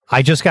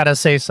I just got to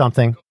say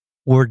something.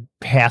 We're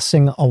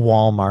passing a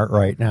Walmart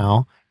right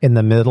now in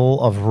the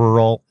middle of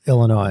rural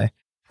Illinois.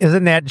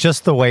 Isn't that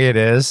just the way it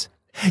is?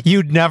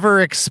 You'd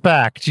never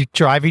expect you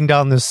driving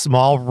down this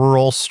small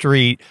rural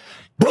street.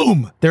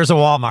 Boom, there's a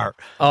Walmart.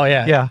 Oh,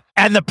 yeah. Yeah.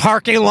 And the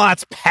parking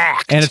lot's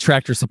packed. And a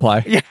Tractor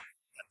Supply. Yeah.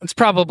 It's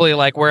probably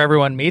like where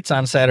everyone meets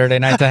on Saturday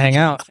night to hang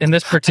out in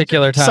this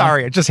particular town.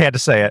 Sorry, I just had to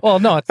say it. Well,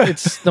 no,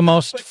 it's the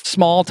most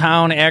small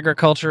town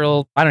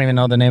agricultural. I don't even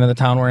know the name of the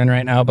town we're in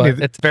right now, but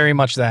it's very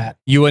much that.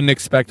 You wouldn't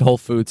expect Whole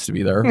Foods to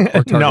be there.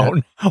 Or Target.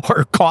 No,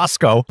 or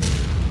Costco.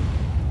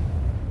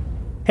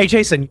 Hey,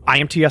 Jason,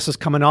 IMTS is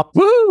coming up.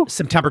 Woo!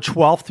 September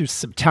 12th through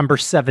September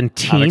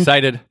 17th. I'm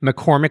excited.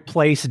 McCormick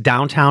Place,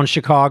 downtown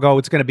Chicago.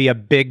 It's going to be a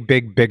big,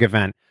 big, big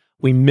event.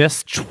 We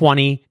missed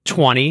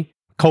 2020.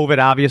 COVID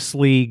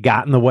obviously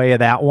got in the way of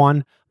that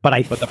one.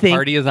 But the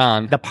party is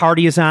on. The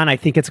party is on. I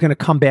think it's going to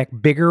come back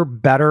bigger,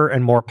 better,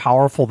 and more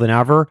powerful than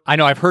ever. I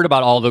know. I've heard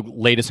about all the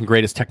latest and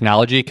greatest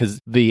technology because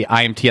the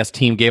IMTS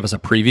team gave us a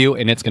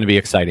preview, and it's going to be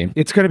exciting.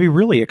 It's going to be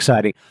really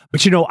exciting.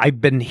 But, I've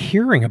been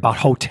hearing about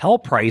hotel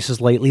prices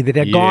lately that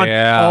have gone,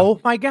 oh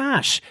my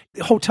gosh,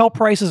 hotel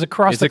prices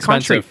across the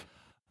country. Expensive.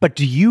 But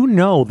do you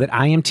know that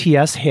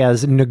IMTS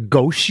has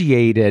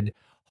negotiated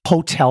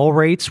hotel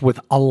rates with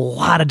a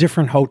lot of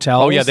different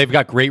hotels? Oh, yeah. They've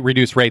got great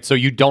reduced rates. So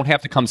you don't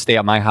have to come stay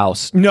at my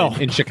house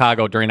in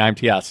Chicago during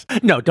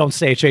IMTS. No, don't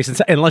stay at Jason,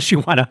 unless you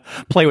want to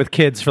play with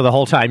kids for the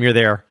whole time you're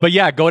there. But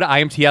yeah, go to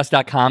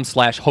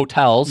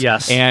imts.com/hotels.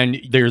 Yes.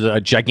 And there's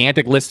a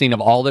gigantic listing of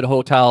all the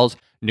hotels,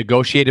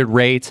 negotiated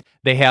rates.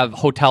 They have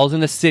hotels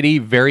in the city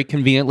very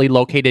conveniently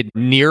located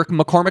near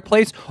McCormick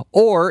Place.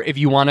 Or if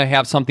you want to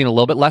have something a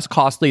little bit less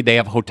costly, they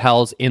have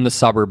hotels in the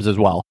suburbs as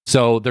well.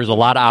 So there's a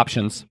lot of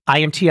options.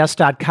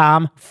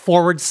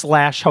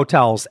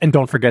 IMTS.com/hotels. And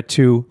don't forget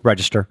to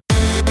register.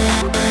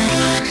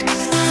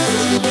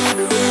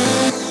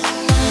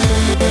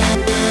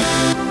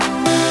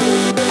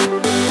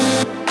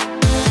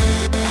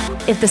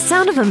 If the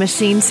sound of a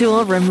machine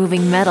tool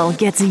removing metal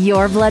gets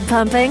your blood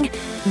pumping,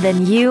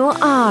 then you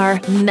are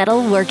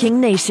Metalworking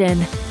Nation.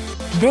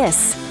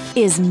 This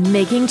is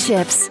Making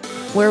Chips,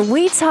 where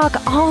we talk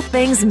all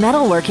things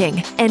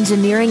metalworking,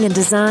 engineering and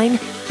design,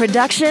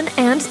 production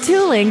and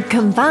tooling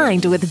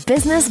combined with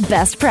business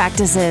best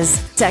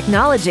practices,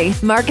 technology,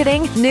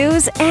 marketing,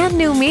 news, and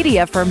new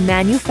media for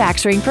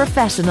manufacturing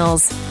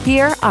professionals.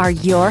 Here are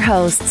your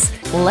hosts.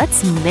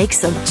 Let's make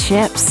some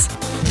chips.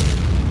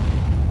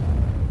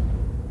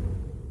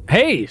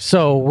 Hey,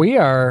 so we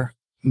are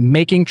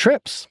making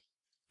trips.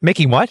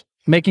 Making what?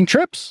 Making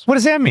trips. What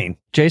does that mean?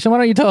 Jason, why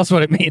don't you tell us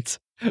what it means?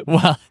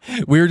 Well,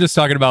 we were just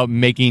talking about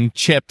making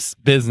chips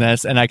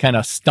business, and I kind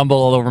of stumbled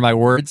all over my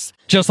words.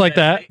 Just like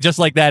that? Just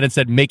like that, and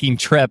said making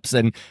trips.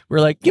 And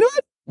we're like, you know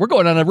what? We're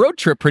going on a road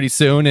trip pretty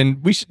soon,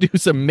 and we should do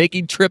some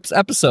Making Trips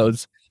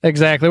episodes.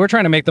 Exactly. We're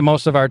trying to make the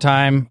most of our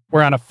time.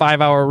 We're on a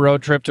 5-hour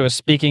road trip to a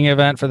speaking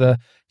event for the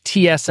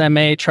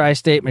TSMA,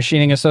 Tri-State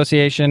Machining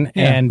Association,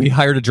 and we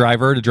hired a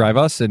driver to drive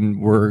us,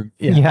 and we're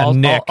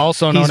Nick,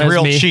 also known he's as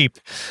real me. cheap.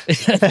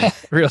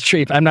 Real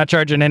cheap. I'm not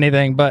charging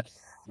anything, but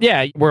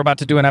yeah, we're about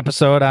to do an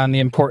episode on the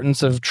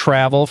importance of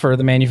travel for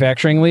the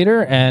manufacturing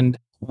leader. And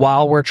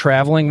while we're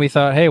traveling, we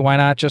thought, hey, why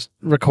not just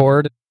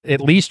record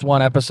at least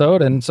one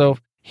episode? And so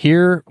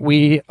here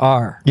we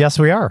are. Yes,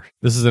 we are.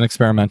 This is an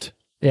experiment.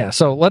 Yeah.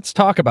 So let's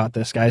talk about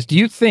this, guys. Do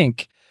you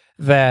think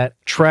that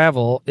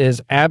travel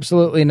is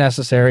absolutely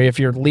necessary if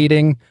you're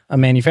leading a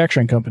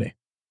manufacturing company?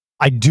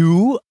 I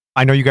do.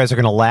 I know you guys are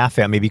going to laugh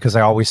at me because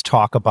I always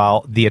talk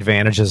about the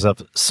advantages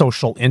of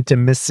social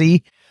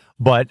intimacy,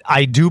 but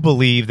I do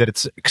believe that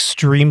it's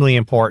extremely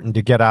important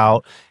to get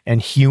out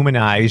and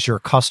humanize your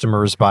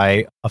customers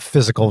by a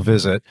physical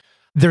visit.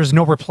 There's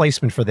no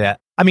replacement for that.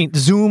 I mean,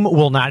 Zoom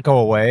will not go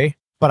away,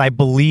 but I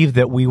believe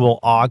that we will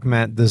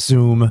augment the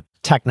Zoom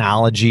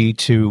technology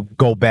to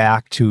go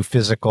back to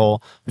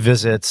physical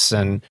visits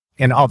and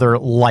other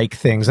like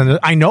things. And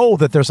I know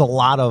that there's a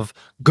lot of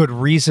good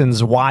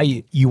reasons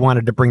why you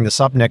wanted to bring this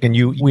up, Nick. And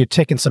we had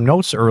taken some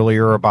notes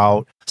earlier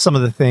about some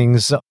of the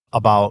things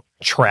about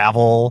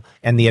travel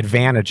and the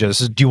advantages.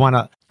 Do you want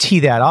to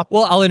tee that up?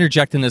 Well, I'll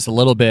interject in this a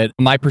little bit.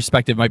 My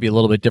perspective might be a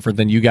little bit different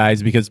than you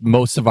guys because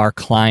most of our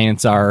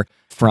clients are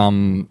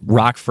from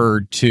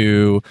Rockford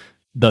to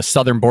the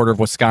southern border of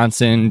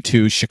Wisconsin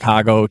to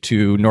Chicago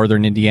to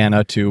northern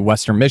Indiana to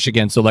western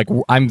Michigan. So like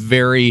I'm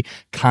very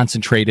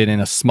concentrated in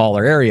a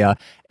smaller area,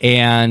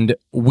 and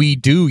we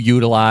do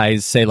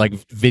utilize say like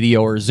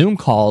video or Zoom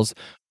calls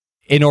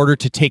in order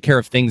to take care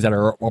of things that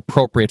are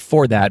appropriate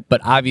for that.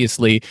 But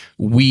obviously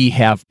we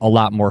have a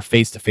lot more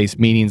face-to-face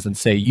meetings than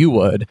say you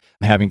would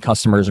having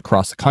customers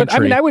across the country. But, I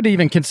mean, I would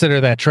even consider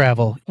that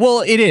travel.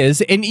 Well, it is.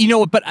 And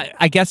but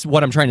I guess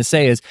what I'm trying to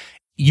say is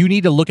you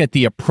need to look at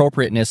the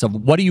appropriateness of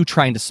what are you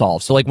trying to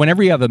solve. So like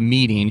whenever you have a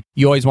meeting,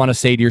 you always want to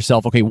say to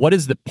yourself, okay, what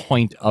is the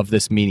point of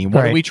this meeting?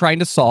 What are we trying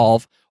to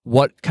solve?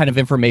 What kind of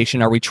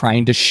information are we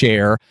trying to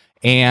share?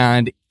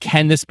 And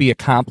can this be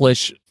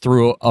accomplished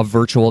through a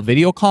virtual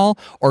video call,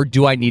 or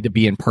do I need to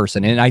be in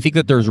person? And I think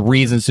that there's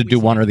reasons to do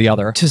one or the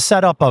other. To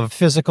set up a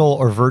physical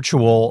or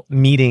virtual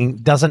meeting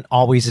doesn't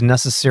always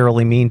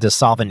necessarily mean to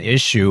solve an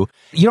issue.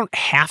 You don't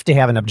have to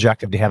have an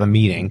objective to have a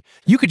meeting.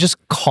 You could just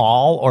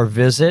call or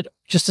visit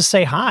just to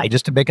say hi,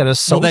 just to make it a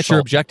social. So that's your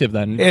objective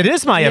then. It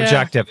is my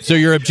objective. So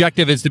your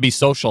objective is to be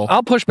social.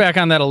 I'll push back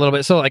on that a little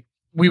bit. So like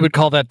we would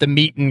call that the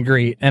meet and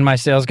greet. And my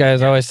sales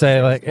guys always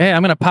say like, hey,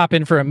 I'm going to pop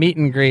in for a meet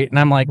and greet. And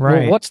I'm like,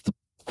 well, what's the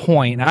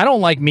point? I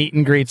don't like meet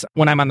and greets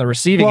when I'm on the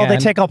receiving end. Well,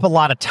 they take up a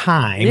lot of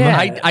time.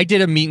 Yeah. I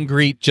did a meet and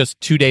greet just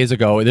 2 days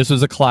ago. This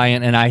was a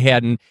client,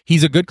 and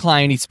he's a good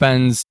client. He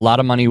spends a lot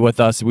of money with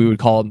us. We would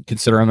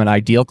consider him an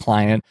ideal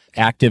client,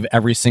 active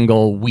every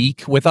single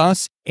week with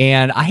us.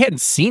 And I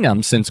hadn't seen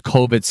him since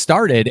COVID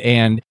started,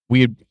 and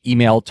we would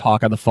email,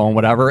 talk on the phone,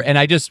 whatever. And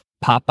I just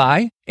popped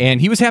by, and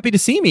he was happy to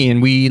see me,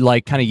 and we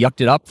like kind of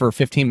yucked it up for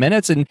 15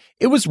 minutes. And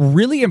it was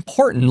really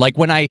important. Like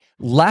when I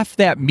left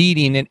that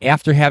meeting and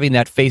after having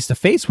that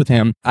face-to-face with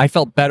him, I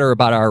felt better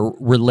about our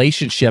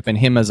relationship and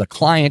him as a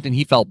client, and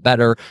he felt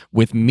better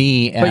with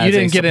me as a supplier. But you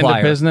didn't get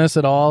into business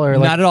at all? Or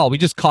Not at all. We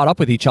just caught up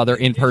with each other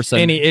in person.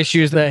 Any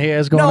issues that he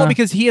has going on? No,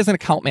 because he has an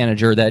account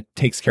manager that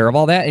takes care of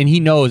all that, and he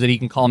knows that he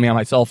can call me on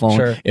my cell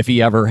phone if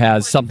he ever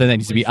has something that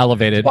needs to be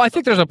elevated. Well, I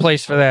think there's a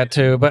place for that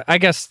too, but I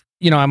guess,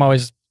 I'm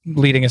always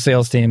leading a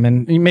sales team,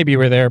 and maybe you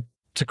were there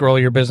to grow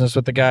your business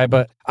with the guy,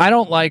 but I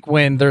don't like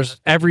when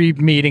there's every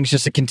meeting's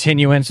just a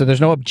continuance, so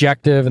there's no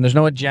objective and there's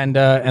no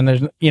agenda, and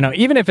there's,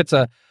 even if it's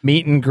a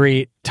meet and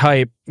greet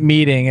type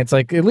meeting, it's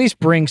like at least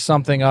bring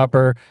something up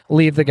or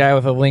leave the guy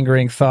with a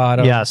lingering thought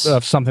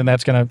of something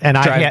that's going to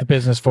drive the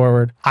business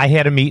forward. I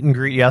had a meet and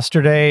greet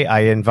yesterday.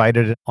 I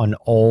invited an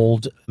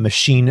old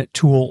machine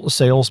tool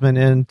salesman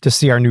in to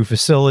see our new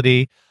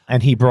facility,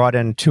 and he brought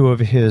in two of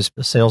his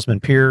salesman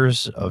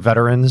peers,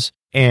 veterans,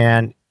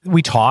 and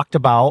we talked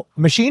about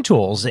machine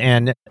tools.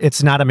 And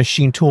it's not a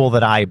machine tool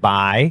that I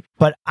buy,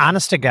 but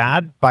honest to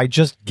God, by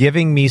just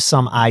giving me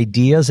some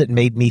ideas, it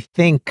made me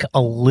think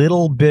a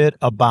little bit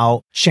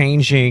about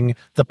changing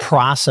the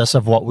process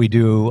of what we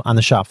do on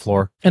the shop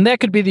floor. And that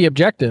could be the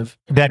objective.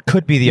 That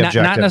could be the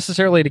objective. Not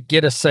necessarily to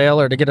get a sale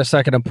or to get a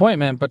second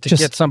appointment, but to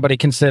get somebody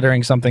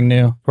considering something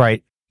new.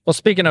 Right. Well,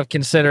 speaking of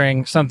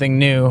considering something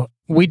new,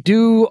 we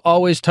do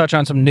always touch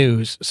on some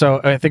news.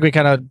 So I think we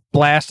kind of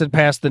blasted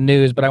past the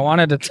news, but I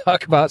wanted to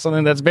talk about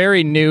something that's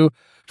very new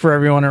for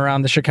everyone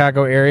around the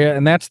Chicago area,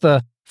 and that's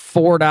the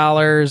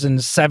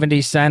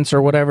 $4.70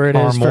 or whatever it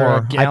is for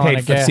a gallon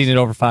of gas. I've seen it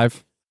over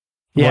 $5.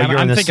 Yeah,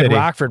 I'm thinking city.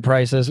 Rockford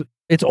prices.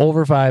 It's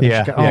over $5.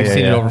 Yeah, I've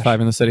seen it over $5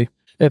 in the city.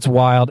 It's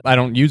wild. I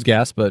don't use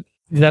gas, but...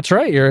 That's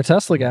right. You're a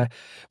Tesla guy.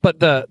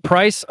 But the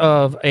price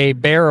of a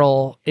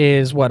barrel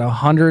is what,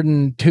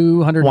 102,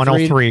 103?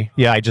 103.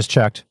 Yeah, I just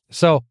checked.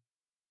 So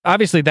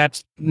obviously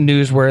that's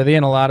newsworthy,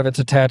 and a lot of it's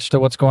attached to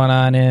what's going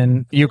on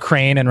in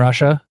Ukraine and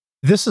Russia.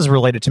 This is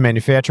related to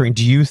manufacturing.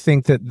 Do you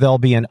think that there'll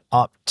be an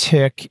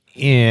uptick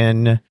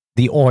in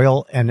the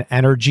oil and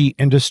energy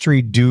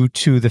industry due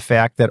to the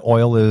fact that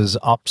oil is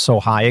up so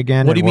high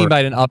again? What do you mean by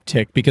an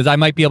uptick? Because I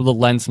might be able to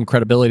lend some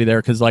credibility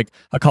there, because like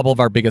a couple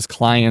of our biggest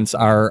clients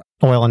are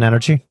oil and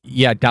energy.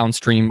 Yeah,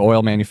 downstream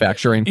oil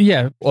manufacturing.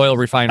 Yeah, oil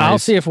refineries. I'll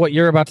see if what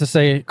you're about to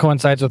say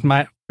coincides with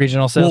my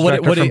regional sales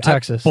director from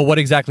Texas. But what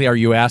exactly are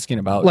you asking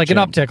about? Like Jim?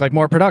 An uptick, like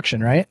more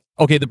production, right?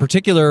 Okay, the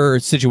particular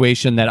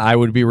situation that I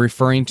would be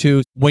referring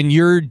to, when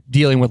you're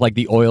dealing with like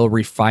the oil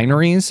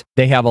refineries,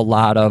 they have a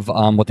lot of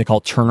what they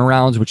call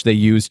turnarounds, which they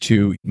use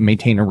to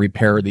maintain and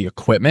repair the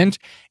equipment.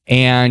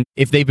 And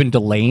if they've been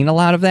delaying a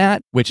lot of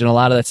that, which in a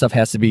lot of that stuff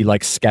has to be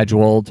like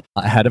scheduled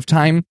ahead of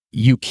time,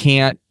 you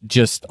can't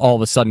just all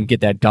of a sudden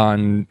get that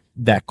done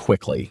that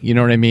quickly. You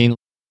know what I mean?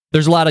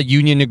 There's a lot of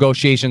union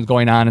negotiations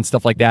going on and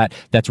stuff like that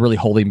that's really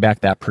holding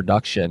back that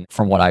production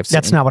from what I've seen.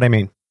 That's not what I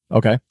mean.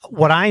 Okay.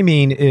 What I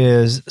mean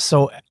is,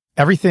 so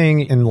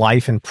everything in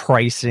life and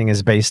pricing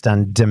is based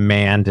on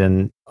demand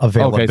and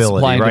availability,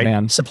 supply and right?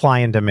 demand. Supply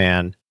and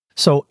demand.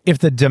 So if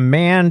the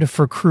demand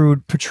for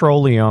crude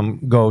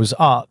petroleum goes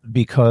up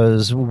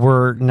because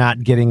we're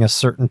not getting a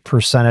certain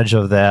percentage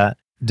of that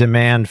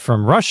demand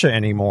from Russia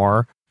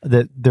anymore,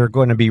 that they're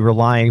going to be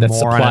relying more on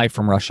supply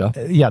from Russia.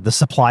 Yeah, the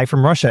supply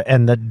from Russia,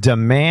 and the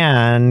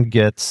demand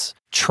gets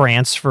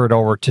transferred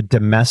over to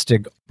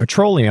domestic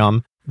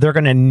petroleum. They're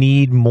going to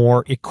need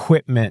more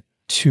equipment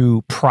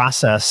to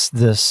process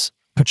this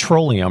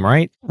petroleum,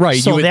 right?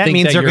 Right. So that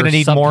means they're going to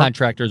need more.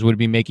 Subcontractors would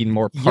be making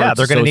more parts. Yeah,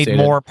 they're going to need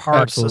more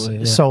parts. Absolutely,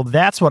 yeah. So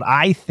that's what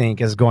I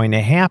think is going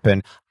to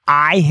happen.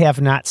 I have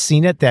not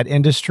seen it. That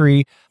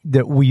industry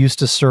that we used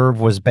to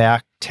serve was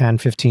back 10,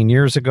 15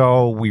 years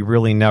ago. We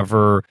really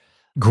never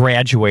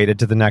graduated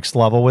to the next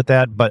level with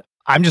that. But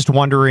I'm just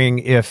wondering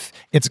if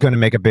it's going to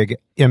make a big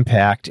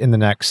impact in the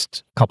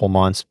next couple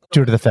months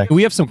due to the fact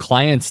we have some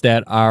clients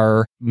that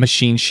are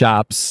machine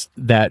shops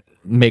that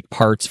make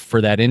parts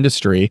for that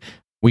industry.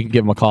 We can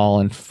give them a call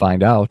and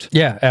find out.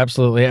 Yeah,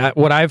 absolutely.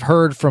 What I've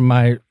heard from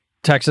my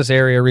Texas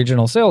area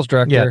regional sales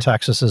director. Yeah,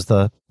 Texas is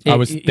the. I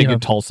was thinking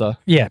Tulsa.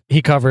 Yeah,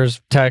 he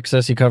covers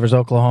Texas, he covers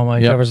Oklahoma,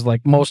 he covers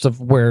like most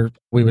of where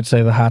we would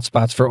say the hot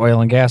spots for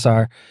oil and gas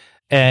are.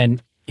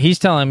 And he's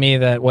telling me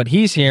that what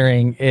he's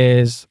hearing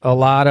is a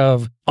lot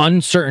of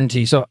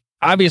uncertainty. So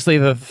obviously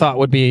the thought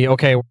would be,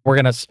 okay, we're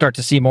going to start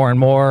to see more and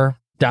more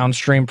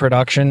downstream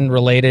production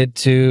related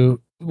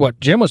to what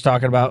Jim was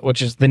talking about,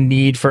 which is the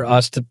need for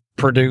us to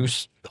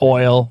produce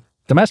oil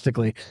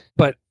domestically.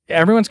 But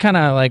everyone's kind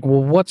of like,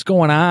 well, what's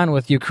going on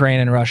with Ukraine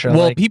and Russia?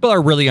 Well, like, people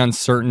are really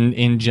uncertain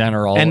in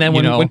general. and then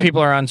when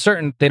people are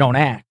uncertain, they don't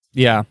act.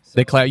 Yeah,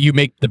 you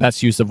make the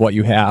best use of what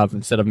you have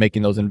instead of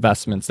making those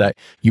investments that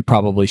you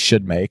probably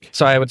should make.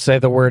 So I would say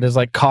the word is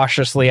like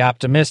cautiously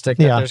optimistic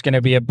that there's going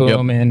to be a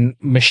boom in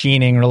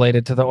machining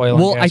related to the oil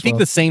and gas. Well, I think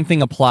the same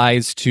thing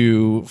applies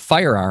to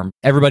firearm.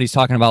 Everybody's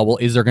talking about, well,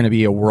 is there going to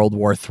be a World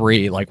War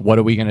III? Like, what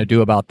are we going to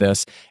do about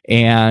this?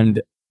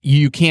 And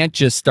you can't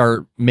just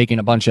start making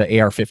a bunch of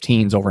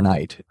AR-15s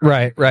overnight.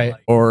 Right.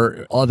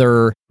 Or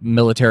other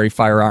military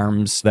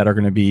firearms that are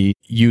going to be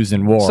used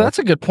in war. So that's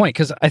a good point,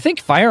 because I think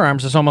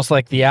firearms is almost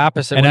like the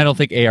opposite. And I don't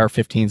think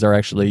AR-15s are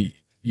actually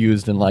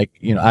used in I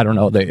don't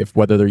know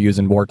whether they're used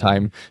in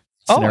wartime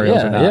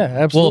scenarios or not. Yeah,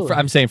 absolutely. Well,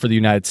 I'm saying for the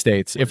United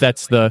States, if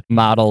that's the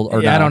model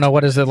or not. I don't know.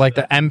 What is it, like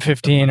the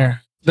M15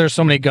 or there's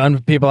so many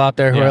gun people out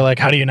there who are like,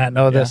 how do you not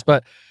know this?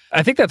 But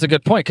I think that's a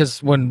good point,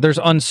 because when there's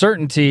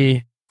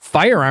uncertainty,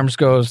 firearms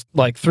goes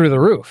like through the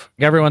roof.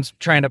 Everyone's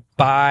trying to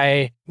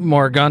buy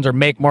more guns or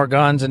make more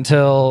guns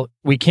until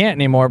we can't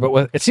anymore.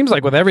 But it seems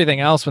like with everything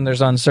else, when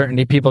there's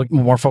uncertainty, people are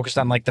more focused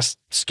on like the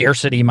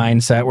scarcity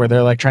mindset where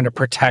they're like trying to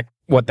protect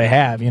what they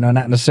have,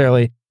 not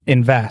necessarily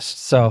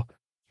invest. So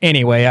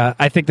anyway,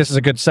 I think this is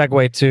a good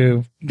segue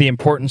to the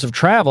importance of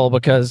travel,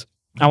 because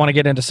I want to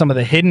get into some of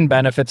the hidden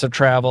benefits of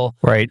travel.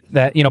 Right.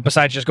 That,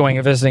 besides just going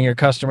and visiting your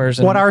customers.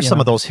 And, what are some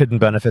of those hidden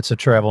benefits of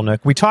travel, Nick?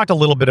 We talked a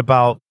little bit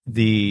about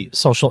the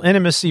social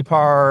intimacy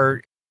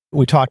part.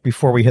 We talked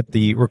before we hit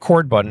the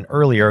record button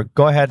earlier.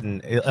 Go ahead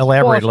and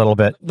elaborate a little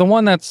bit. The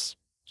one that's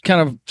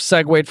kind of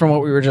segued from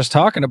what we were just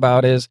talking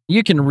about is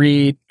you can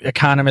read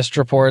economist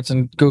reports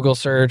and Google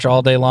search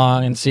all day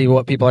long and see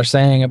what people are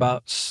saying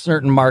about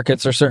certain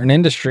markets or certain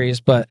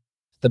industries, but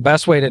the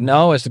best way to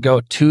know is to go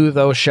to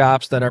those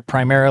shops that are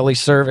primarily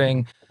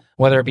serving,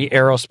 whether it be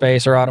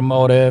aerospace or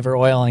automotive or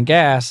oil and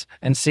gas,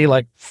 and see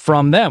like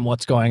from them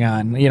what's going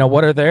on.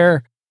 What are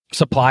their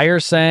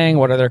suppliers saying?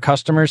 What are their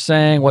customers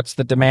saying? What's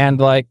the demand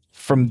like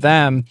from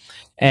them?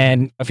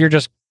 And if you're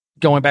just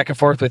going back and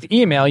forth with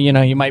email, you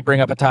might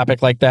bring up a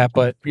topic like that,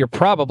 but you're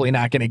probably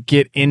not going to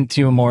get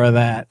into more of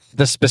that,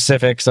 the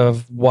specifics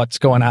of what's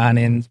going on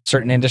in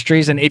certain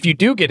industries. And if you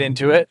do get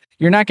into it,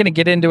 you're not going to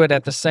get into it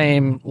at the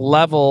same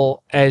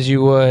level as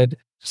you would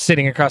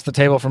sitting across the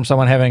table from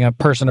someone having a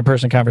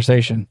person-to-person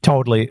conversation.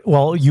 Totally.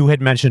 Well, you had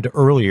mentioned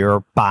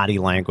earlier body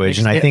language,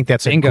 and I think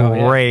that's a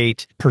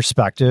great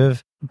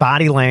perspective.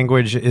 Body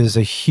language is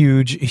a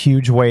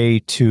huge way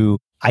to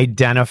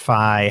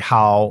identify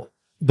how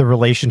the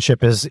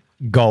relationship is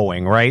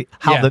going, right?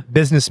 How the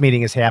business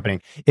meeting is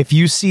happening. If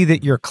you see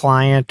that your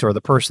client or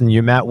the person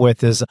you met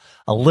with is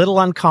a little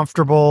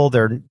uncomfortable,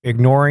 they're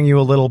ignoring you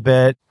a little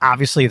bit,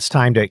 obviously it's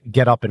time to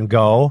get up and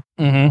go.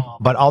 Mm-hmm.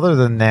 But other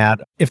than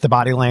that, if the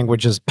body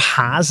language is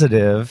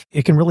positive,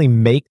 it can really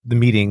make the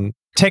meeting,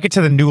 take it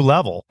to the new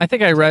level. I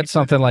think I read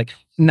something like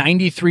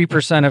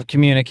 93% of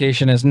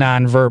communication is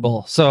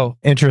nonverbal. So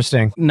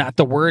interesting. Not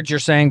the words you're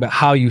saying, but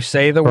how you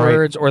say the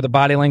words or the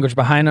body language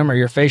behind them or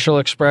your facial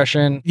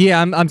expression.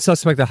 Yeah, I'm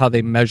suspect of how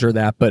they measure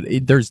that, but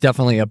there's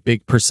definitely a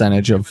big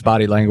percentage of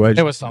body language.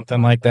 It was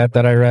something like that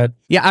I read.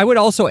 Yeah, I would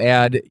also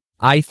add,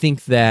 I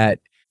think that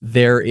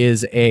there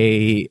is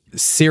a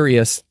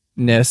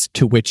seriousness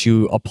to which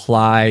you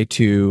apply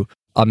to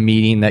a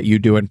meeting that you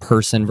do in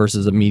person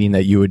versus a meeting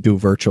that you would do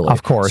virtually.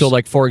 Of course. So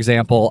like, for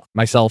example,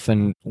 myself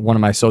and one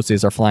of my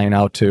associates are flying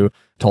out to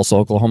Tulsa,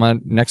 Oklahoma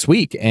next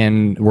week,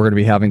 and we're going to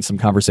be having some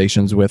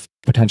conversations with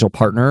potential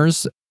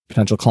partners,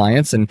 potential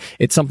clients. And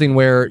it's something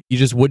where you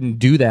just wouldn't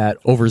do that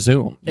over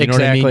Zoom. You know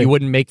what I mean? You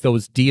wouldn't make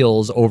those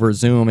deals over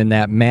Zoom in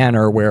that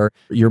manner where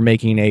you're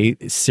making a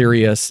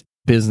serious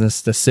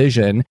business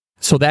decision.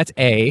 So that's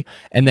A.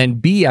 And then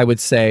B, I would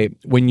say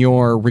when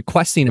you're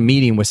requesting a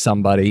meeting with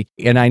somebody,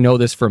 and I know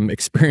this from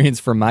experience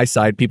from my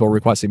side, people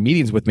requesting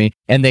meetings with me,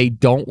 and they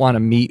don't want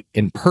to meet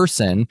in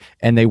person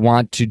and they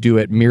want to do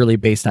it merely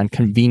based on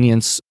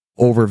convenience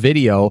over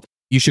video,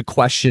 you should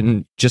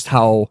question just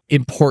how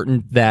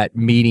important that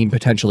meeting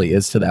potentially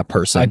is to that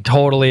person. I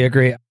totally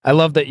agree. I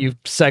love that you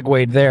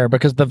segued there,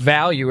 because the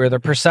value or the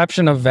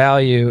perception of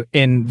value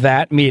in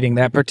that meeting,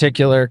 that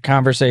particular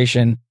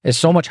conversation, is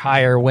so much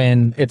higher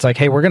when it's like,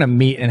 hey, we're going to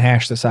meet and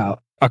hash this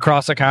out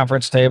across a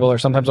conference table or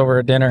sometimes over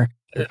a dinner.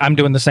 I'm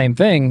doing the same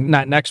thing,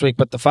 not next week,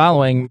 but the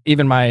following.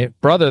 Even my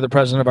brother, the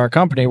president of our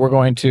company, we're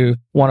going to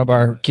one of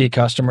our key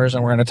customers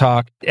and we're going to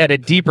talk at a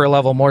deeper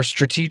level, more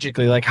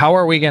strategically, like how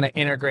are we going to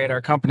integrate our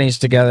companies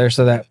together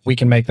so that we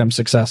can make them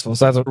successful?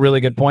 So that's a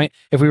really good point.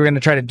 If we were going to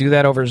try to do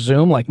that over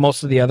Zoom, like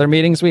most of the other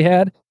meetings we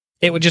had,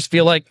 it would just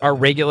feel like our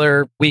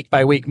regular week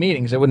by week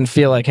meetings. It wouldn't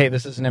feel like, hey,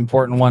 this is an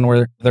important one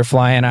where they're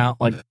flying out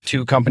like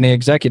 2 company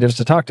executives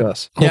to talk to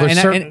us. Yeah,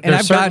 and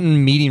I've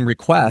gotten meeting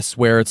requests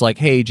where it's like,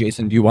 hey,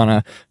 Jason, do you want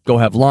to go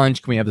have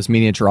lunch? Can we have this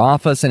meeting at your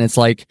office? And it's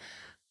like,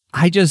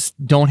 I just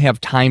don't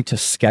have time to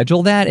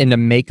schedule that and to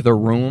make the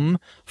room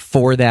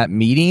for that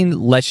meeting.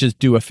 Let's just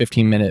do a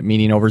 15-minute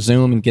meeting over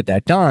Zoom and get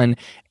that done.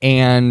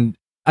 And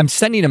I'm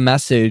sending a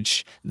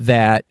message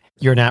that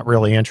you're not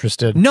really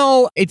interested.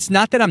 No, it's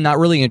not that I'm not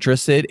really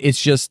interested.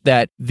 It's just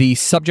that the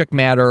subject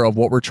matter of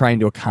what we're trying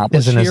to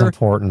accomplish isn't here as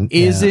important.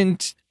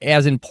 Isn't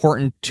as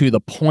important to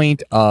the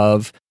point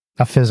of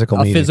a physical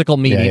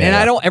meeting. And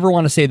I don't ever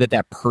want to say that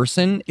that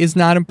person is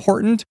not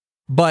important,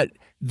 but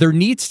there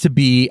needs to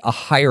be a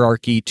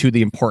hierarchy to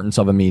the importance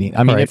of a meeting.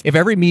 I mean, if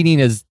every meeting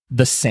is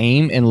the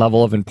same in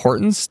level of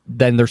importance,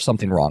 then there's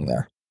something wrong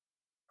there.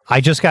 I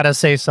just got to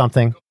say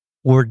something.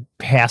 We're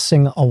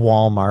passing a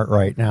Walmart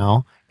right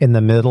now in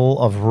the middle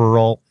of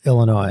rural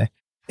Illinois.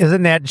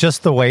 Isn't that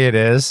just the way it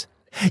is?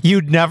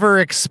 You'd never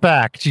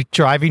expect you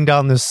driving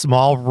down this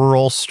small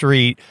rural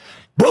street.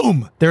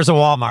 Boom, there's a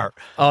Walmart.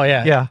 Oh,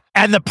 yeah. Yeah.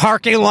 And the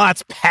parking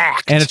lot's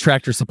packed. And a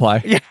Tractor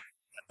Supply. Yeah.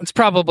 It's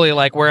probably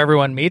like where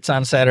everyone meets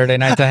on Saturday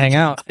night to hang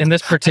out in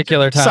this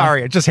particular town.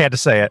 Sorry, I just had to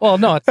say it. Well,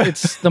 no,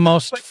 it's the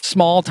most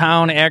small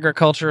town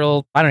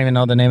agricultural. I don't even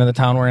know the name of the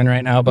town we're in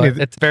right now, but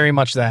it's very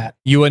much that.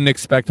 You wouldn't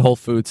expect Whole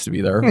Foods to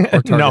be there.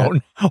 Or No,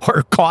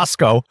 or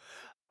Costco.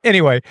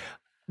 Anyway,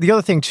 the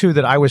other thing too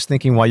that I was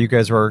thinking while you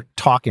guys were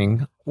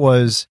talking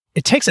was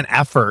it takes an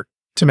effort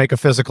to make a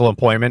physical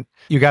appointment.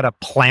 You got to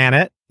plan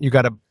it. You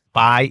got to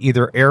buy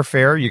either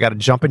airfare. You got to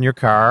jump in your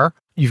car.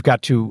 You've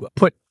got to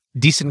put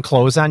decent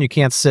clothes on. You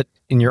can't sit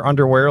in your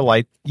underwear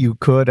like you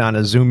could on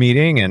a Zoom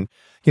meeting. And,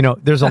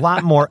 there's a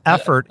lot more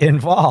effort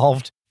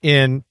involved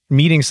in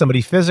meeting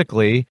somebody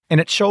physically. And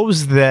it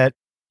shows that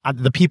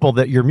the people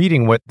that you're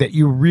meeting with, that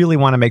you really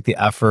want to make the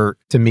effort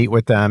to meet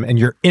with them and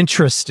you're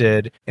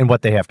interested in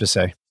what they have to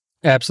say.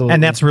 Absolutely.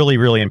 And that's really,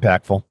 really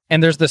impactful.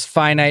 And there's this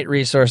finite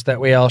resource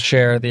that we all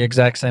share the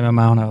exact same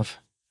amount of,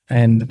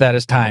 and that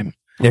is time.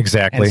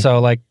 Exactly. And so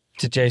like,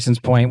 to Jason's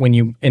point, when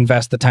you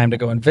invest the time to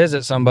go and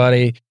visit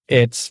somebody,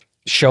 it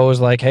shows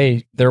like,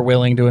 hey, they're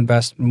willing to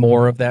invest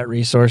more of that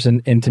resource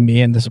into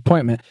me and this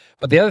appointment.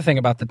 But the other thing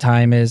about the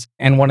time is,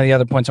 and one of the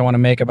other points I want to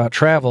make about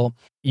travel,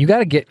 you got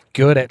to get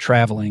good at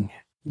traveling.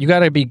 You got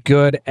to be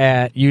good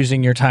at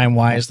using your time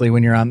wisely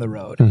when you're on the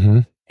road.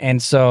 Mm-hmm.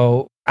 And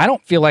so I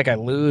don't feel like I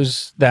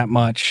lose that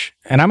much.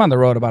 And I'm on the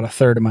road about a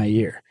third of my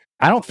year.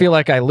 I don't feel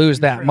like I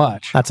lose that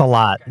much. That's a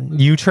lot.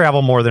 You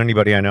travel more than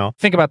anybody I know.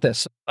 Think about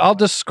this. I'll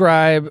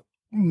describe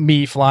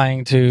me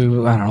flying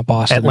to, I don't know,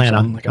 Boston.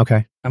 Atlanta. Like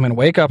okay. I'm going to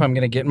wake up. I'm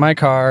going to get in my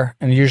car.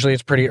 And usually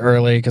it's pretty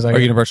early because Are you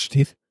going to brush your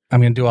teeth?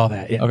 I'm going to do all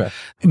that. Yeah. Okay.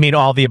 You mean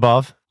all the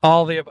above?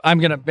 I'm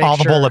going to make all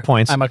the sure bullet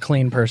points. I'm a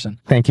clean person.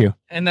 Thank you.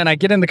 And then I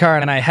get in the car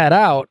and I head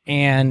out.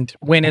 And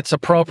when it's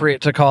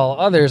appropriate to call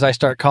others, I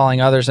start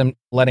calling others and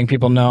letting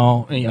people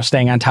know,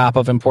 staying on top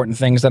of important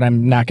things that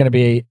I'm not going to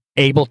be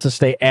able to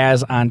stay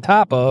as on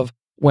top of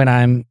when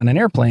I'm on an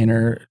airplane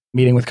or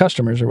meeting with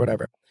customers or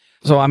whatever.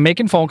 So I'm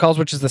making phone calls,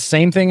 which is the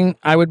same thing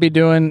I would be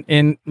doing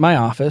in my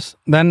office.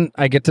 Then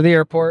I get to the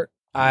airport.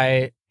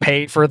 I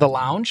pay for the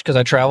lounge because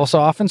I travel so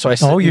often. So I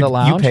sit in the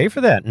lounge. You pay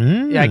for that?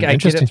 Yeah, I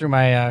get it through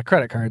my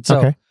credit card.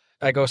 So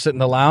I go sit in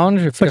the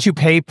lounge. But you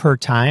pay per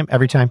time,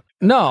 every time?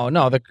 No.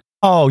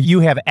 You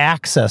have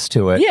access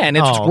to it. Yeah, and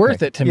it's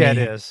worth it to me. Yeah, it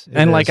is.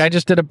 I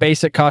just did a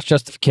basic cost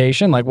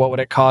justification. Like, what would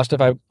it cost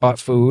if I bought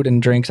food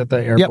and drinks at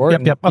the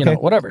airport? Yep. Okay.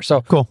 Whatever.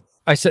 So cool.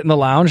 I sit in the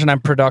lounge and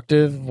I'm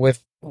productive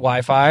with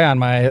Wi-Fi on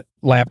my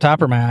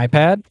laptop or my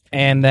iPad.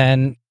 And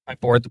then I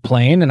board the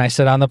plane and I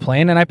sit on the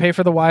plane and I pay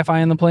for the Wi-Fi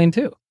in the plane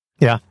too.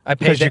 Yeah. I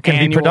pay the you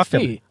can be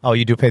productive. fee. Oh,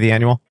 you do pay the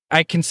annual?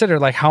 I consider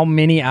like how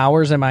many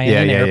hours am I in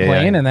an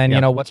airplane and then,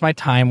 what's my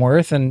time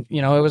worth? And,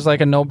 it was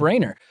like a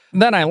no-brainer.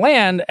 Then I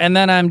land and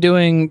then I'm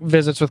doing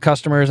visits with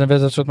customers and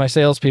visits with my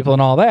salespeople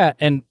and all that.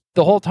 And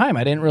the whole time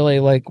I didn't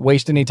really like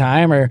waste any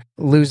time or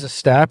lose a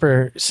step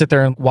or sit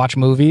there and watch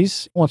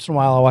movies. Once in a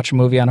while I'll watch a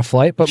movie on a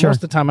flight, but most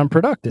of the time I'm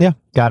productive. Yeah,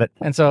 got it.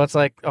 And so it's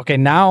like, okay,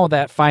 now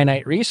that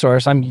finite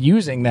resource, I'm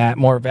using that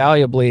more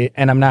valuably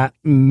and I'm not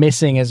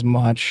missing as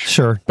much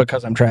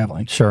because I'm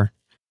traveling. Sure.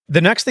 The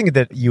next thing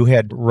that you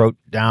had wrote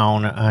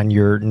down on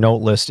your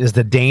note list is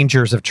the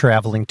dangers of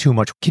traveling too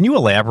much. Can you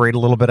elaborate a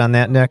little bit on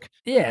that, Nick?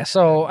 Yeah.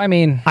 So, I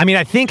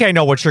think I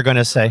know what you're going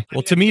to say.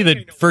 Well, to me,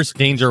 the first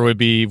danger would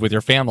be with your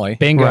family.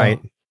 Bingo.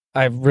 Right.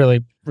 I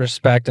really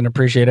respect and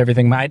appreciate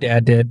everything my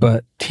dad did,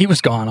 but he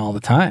was gone all the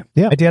time.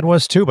 Yeah, my dad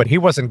was too, but he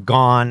wasn't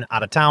gone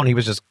out of town. He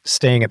was just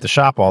staying at the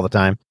shop all the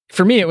time.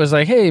 For me, it was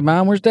like, hey,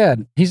 Mom, where's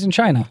Dad? He's in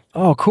China.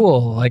 Oh,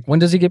 cool. Like, when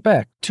does he get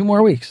back? 2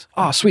 more weeks.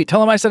 Oh, sweet.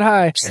 Tell him I said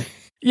hi.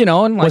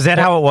 And Was that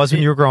how it was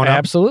when you were growing up?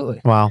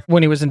 Absolutely. Wow.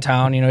 When he was in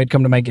town, he'd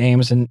come to my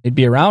games and he'd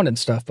be around and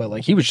stuff,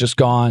 but he was just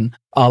gone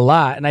a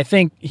lot. And I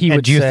think he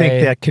would do you say,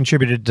 think that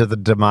contributed to the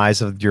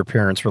demise of your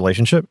parents'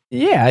 relationship?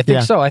 Yeah, I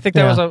think so. I think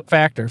that was a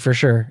factor for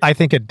sure. I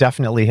think it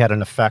definitely had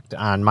an effect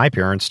on my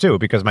parents too,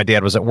 because my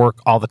dad was at work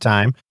all the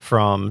time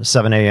from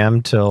 7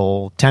 a.m.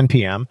 till 10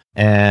 p.m.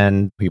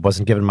 and he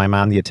wasn't giving my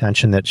mom the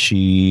attention that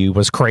she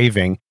was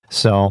craving.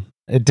 So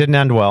it didn't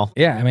end well.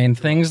 Yeah, I mean,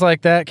 things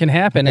like that can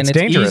happen, and it's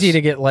dangerous. easy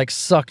to get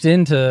sucked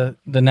into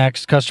the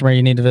next customer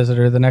you need to visit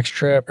or the next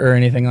trip or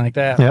anything like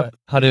that. Yep.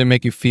 How did it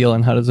make you feel,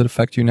 and how does it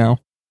affect you now?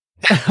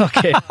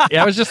 Okay.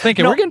 Yeah, I was just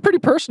thinking, we're getting pretty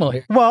personal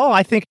here. Well,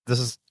 I think this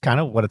is kind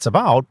of what it's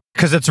about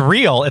because it's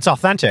real. It's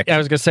authentic. I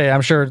was going to say,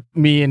 I'm sure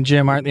me and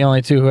Jim aren't the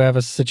only two who have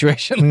a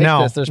situation like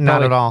No, this. There's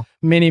not at all.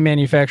 many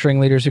manufacturing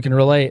leaders who can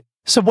relate.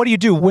 So what do you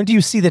do? When do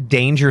you see the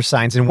danger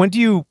signs and when do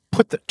you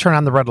turn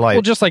on the red light?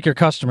 Well, just like your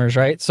customers,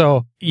 right?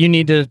 So you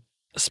need to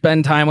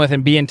spend time with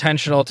and be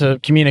intentional to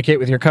communicate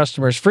with your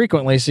customers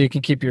frequently so you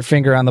can keep your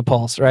finger on the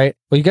pulse, right?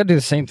 Well, you got to do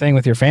the same thing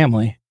with your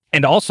family.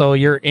 And also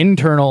your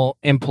internal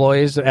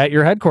employees at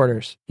your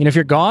headquarters. If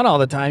you're gone all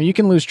the time, you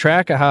can lose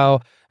track of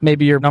how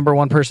maybe your number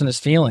one person is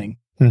feeling.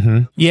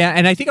 Mm-hmm. Yeah,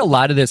 and I think a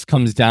lot of this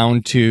comes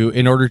down to,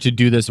 in order to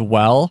do this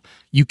well,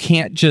 you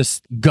can't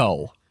just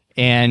go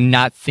and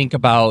not think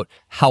about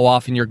how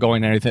often you're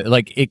going and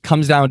everything. It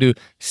comes down to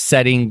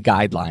setting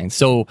guidelines.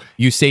 So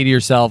you say to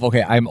yourself,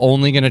 okay, I'm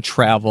only going to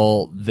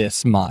travel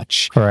this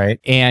much. Right.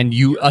 And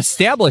you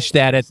establish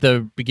that at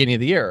the beginning of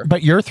the year.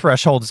 But your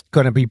threshold's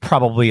going to be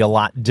probably a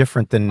lot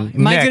different than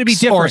Mine's going to be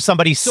different. Or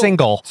somebody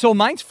single. So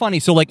mine's funny.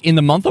 So in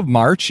the month of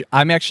March,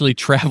 I'm actually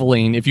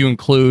traveling, if you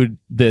include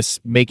this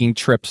Making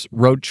Trips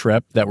road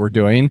trip that we're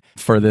doing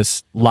for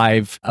this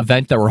live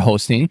event that we're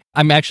hosting,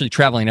 I'm actually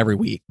traveling every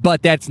week.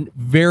 But that's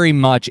very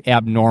much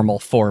abnormal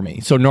for me.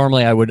 So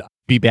normally I would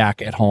be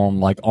back at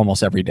home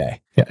almost every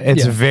day. Yeah,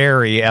 it's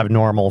very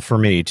abnormal for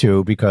me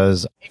too,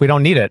 because we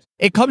don't need it.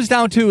 It comes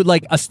down to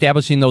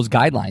establishing those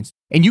guidelines.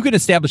 And you can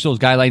establish those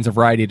guidelines a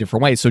variety of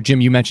different ways. So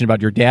Jim, you mentioned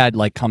about your dad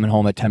coming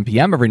home at 10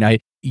 p.m. every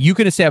night. You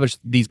can establish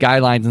these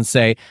guidelines and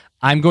say,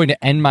 I'm going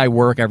to end my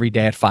work every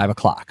day at 5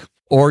 o'clock.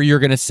 Or you're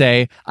going to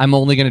say, I'm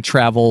only going to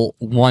travel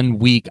 1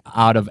 week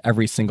out of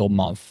every single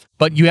month.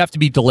 But you have to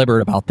be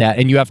deliberate about that.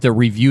 And you have to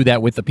review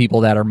that with the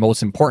people that are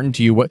most important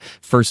to you.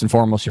 First and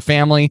foremost, your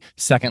family.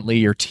 Secondly,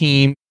 your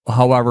team.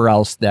 However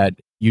else that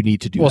you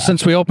need to do that.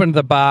 Since we opened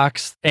the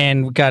box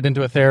and got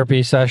into a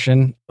therapy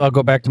session, I'll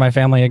go back to my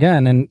family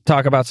again and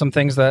talk about some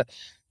things that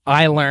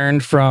I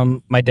learned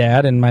from my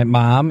dad and my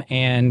mom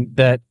and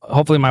that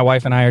hopefully my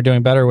wife and I are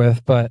doing better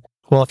with. But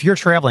well, if you're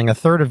traveling, a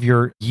third of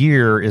your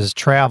year is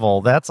travel.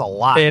 That's a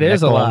lot. It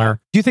is a lot.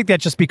 Do you think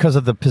that's just because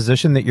of the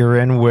position that you're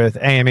in with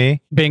AME?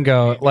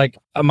 Bingo.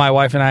 My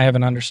wife and I have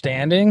an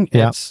understanding.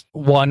 Yep. It's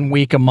 1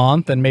 week a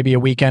month and maybe a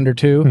weekend or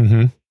two.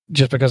 Mm-hmm.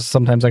 Just because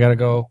sometimes I got to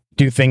go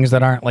do things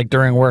that aren't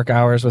during work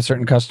hours with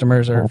certain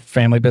customers or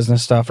family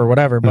business stuff or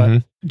whatever.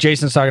 But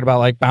Jason's talking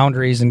about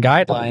boundaries and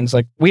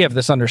guidelines. We have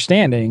this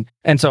understanding.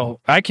 And so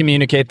I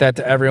communicate that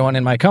to everyone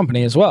in my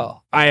company as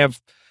well. I have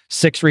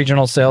 6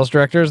 regional sales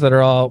directors that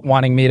are all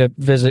wanting me to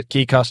visit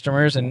key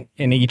customers in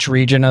each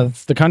region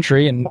of the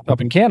country and up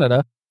in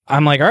Canada.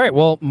 I'm all right,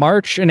 well,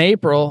 March and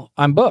April,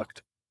 I'm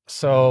booked.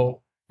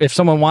 So if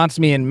someone wants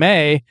me in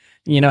May,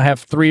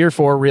 have 3 or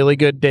 4 really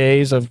good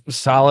days of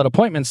solid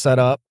appointments set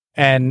up,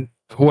 and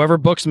whoever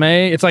books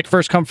May, it's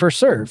first come, first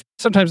serve.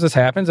 Sometimes this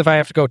happens. If I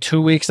have to go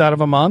 2 weeks out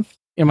of a month,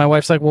 and my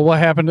wife's well, what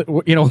happened?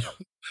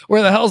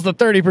 Where the hell's the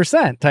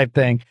 30% type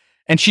thing?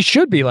 And she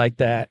should be like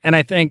that. And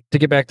I think, to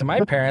get back to my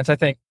parents, I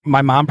think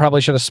my mom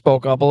probably should have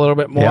spoke up a little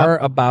bit more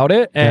about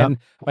it. And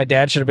my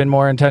dad should have been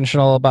more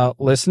intentional about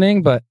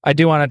listening. But I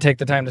do want to take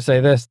the time to say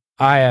this.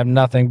 I have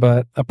nothing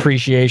but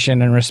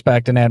appreciation and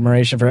respect and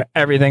admiration for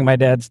everything my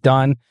dad's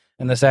done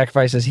and the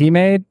sacrifices he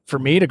made for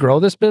me to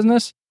grow this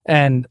business.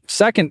 And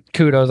second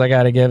kudos I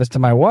got to give is to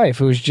my wife,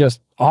 who's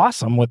just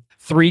awesome with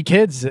 3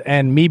 kids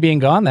and me being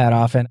gone that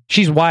often.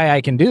 She's why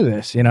I can do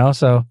this,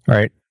 so.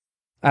 Right.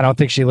 I don't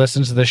think she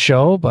listens to the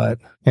show, but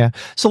yeah.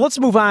 So let's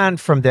move on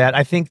from that.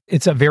 I think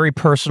it's a very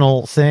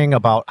personal thing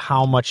about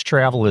how much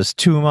travel is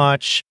too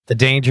much, the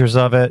dangers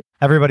of it.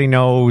 Everybody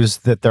knows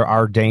that there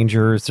are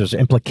dangers, there's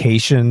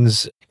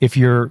implications. If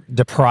you're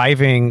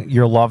depriving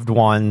your loved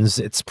ones,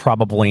 it's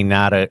probably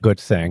not a good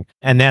thing.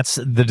 And that's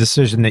the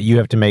decision that you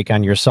have to make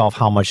on yourself.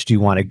 How much do you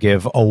want to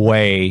give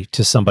away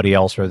to somebody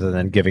else rather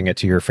than giving it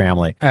to your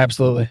family?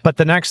 Absolutely. But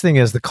the next thing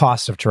is the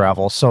cost of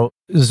travel. So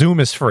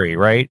Zoom is free,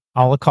 right?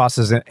 All it costs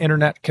is an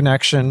internet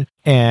connection.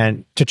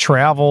 And to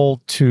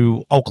travel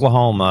to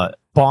Oklahoma,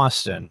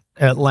 Boston,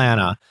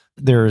 Atlanta,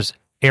 there's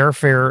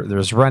airfare,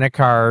 there's rent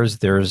cars,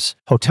 there's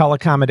hotel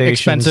accommodations,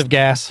 expensive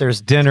gas,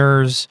 there's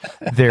dinners,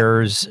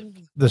 there's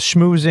the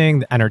schmoozing,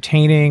 the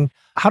entertaining.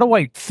 How do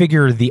I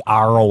figure the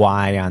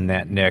ROI on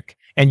that, Nick?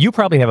 And you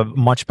probably have a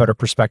much better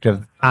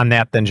perspective on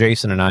that than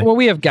Jason and I. Well,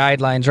 we have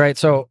guidelines, right?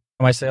 So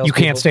My sales You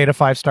can't people- stay at a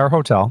 5-star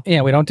hotel.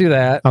 Yeah, we don't do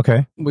that.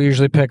 Okay. We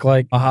usually pick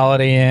like a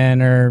Holiday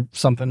Inn or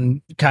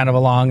something kind of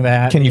along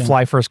that. Can you know.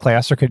 fly first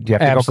class or do you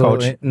have to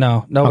Absolutely. go coach?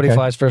 No, nobody Okay.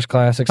 flies first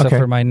class except Okay.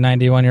 for my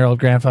 91-year-old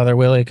grandfather,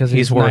 Willie, because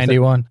he's worth it.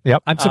 91.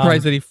 Yep. I'm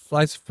surprised that he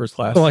flies first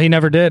class. Well, he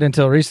never did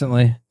until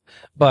recently.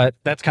 But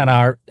that's kind of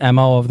our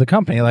MO of the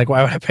company. Like,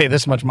 why would I pay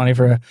this much money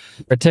for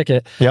a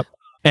ticket? Yep.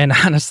 And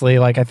honestly,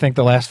 like, I think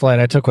the last flight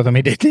I took with him,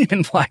 he didn't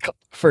even fly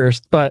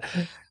first. But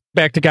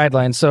back to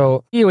guidelines.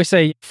 So you always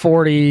say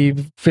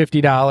 $40,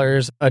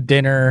 $50 a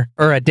dinner,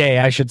 or a day,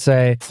 I should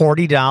say.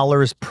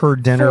 $40 per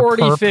dinner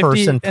 40, per 50,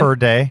 person and- per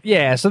day.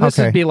 Yeah. So this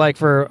Okay. would be like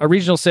for a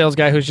regional sales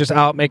guy who's just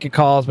out making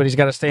calls, but he's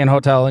got to stay in a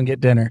hotel and get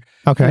dinner.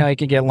 Okay. You know, he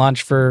can get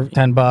lunch for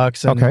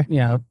 $10 and, Okay. you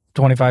know,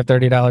 $25,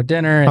 $30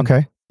 dinner. And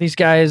Okay. these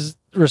guys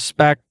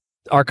respect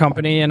our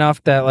company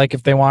enough that, like,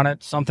 if they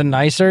wanted something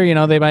nicer, you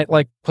know, they might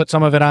like put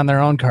some of it on their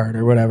own card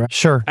or whatever.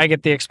 Sure. I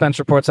get the expense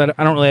reports. I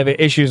don't really have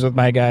issues with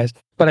my guys,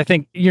 but I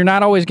think you're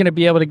not always going to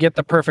be able to get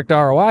the perfect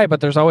ROI,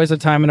 but there's always a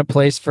time and a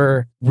place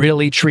for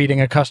really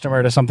treating a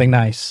customer to something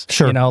nice.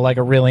 Sure. You know, like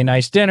a really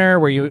nice dinner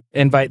where you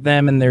invite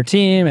them and their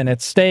team and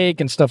it's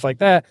steak and stuff like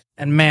that.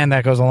 And man,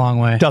 that goes a long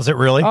way. Does it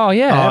really? Oh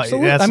yeah, Oh,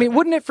 absolutely. that's- I mean,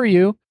 wouldn't it for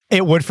you?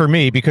 It would for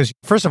me because,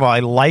 first of all, I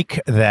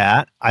like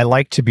that. I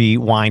like to be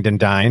wined and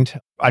dined.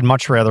 I'd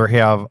much rather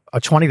have a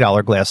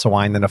 $20 glass of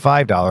wine than a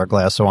 $5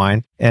 glass of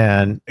wine.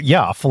 And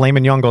yeah, filet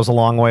mignon goes a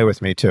long way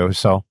with me too.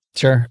 So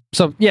Sure.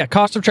 So yeah,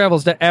 cost of travel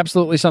is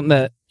absolutely something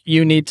that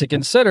you need to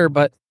consider.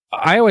 But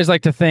I always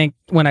like to think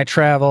when I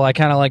travel, I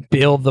kind of like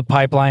build the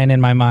pipeline in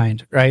my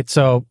mind, right?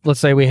 So let's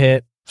say we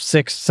hit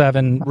 6,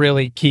 7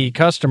 really key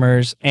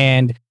customers.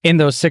 And in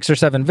those 6 or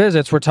 7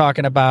 visits, we're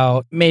talking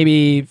about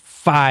maybe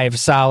 5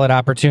 solid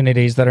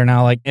opportunities that are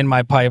now like in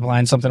my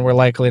pipeline, something we're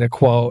likely to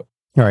quote.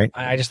 all right.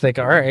 I just think,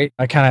 all right,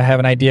 I kind of have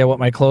an idea what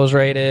my close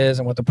rate is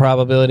and what the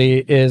probability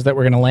is that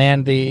we're going to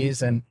land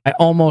these. And I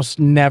almost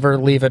never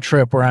leave a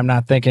trip where I'm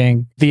not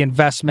thinking the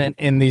investment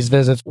in these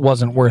visits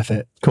wasn't worth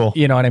it. Cool.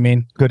 You know what I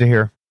mean? Good to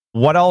hear.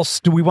 What else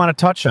do we want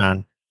to touch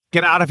on?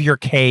 Get out of your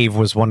cave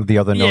was one of the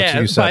other notes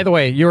you said. By the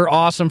way, you're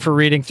awesome for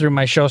reading through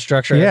my show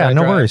structure. Yeah,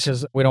 no worries.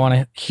 Because we don't want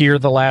to hear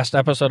the last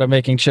episode of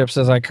Making Chips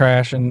as I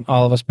crash and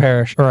all of us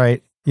perish. All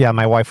right. Yeah,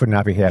 my wife would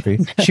not be happy.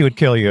 She would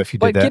kill you if you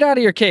did But that. get out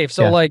of your cave.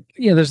 So, Yeah. like,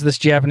 you know, there's this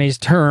Japanese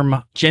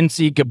term,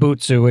 Jinsi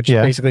Gabutsu, which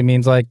Yeah. basically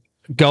means like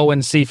go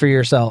and see for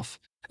yourself.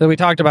 So we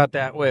talked about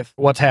that with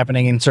what's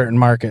happening in certain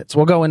markets.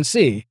 We'll go and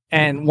see.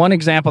 And one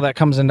example that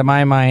comes into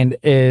my mind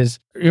is,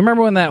 you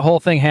remember when that whole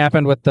thing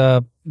happened with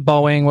the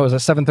Boeing, what was it,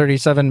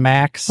 737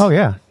 MAX? Oh,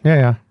 yeah. Yeah,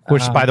 yeah.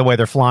 Which, Um, by the way,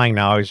 they're flying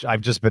now.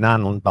 I've just been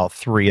on about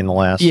 3 in the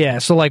last. Yeah.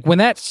 So, like, when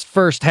that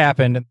first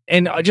happened,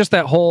 and just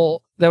that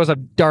was a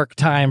dark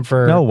time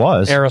for No, it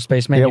was.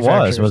 aerospace It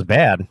manufacturers. was. It was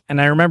bad. And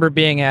I remember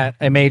being at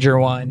a major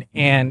one,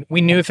 and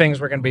we knew things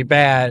were going to be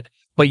bad,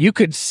 but you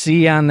could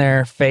see on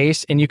their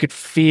face and you could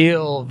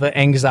feel the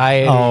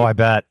anxiety. Oh, I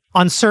bet.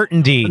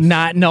 Uncertainty.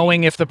 Not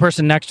knowing if the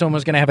person next to him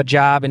was going to have a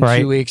job in Right.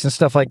 2 weeks and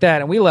stuff like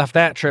that. And we left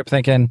that trip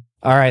thinking,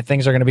 all right,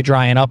 things are going to be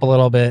drying up a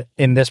little bit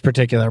in this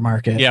particular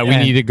market. Yeah, we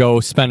And- need to go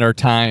spend our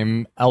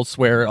time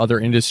elsewhere, other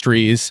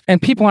industries.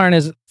 And people aren't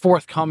as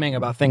forthcoming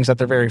about things that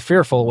they're very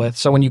fearful with.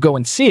 So when you go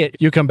and see it,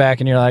 you come back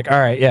and you're like, all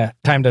right, yeah,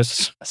 time to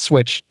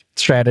switch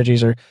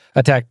strategies or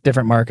attack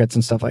different markets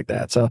and stuff like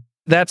that. So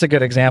that's a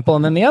good example.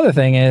 And then the other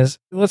thing is,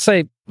 let's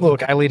say,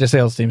 look, I lead a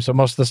sales team. So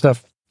most of the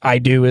stuff I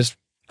do is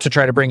to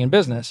try to bring in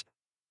business.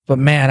 But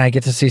man, I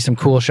get to see some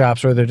cool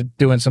shops where they're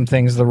doing some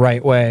things the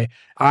right way.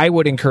 I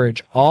would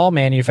encourage all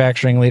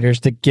manufacturing leaders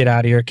to get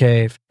out of your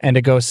cave and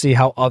to go see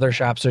how other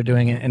shops are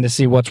doing it and to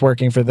see what's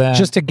working for them.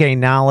 Just to gain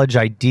knowledge,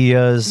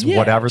 ideas, Yeah,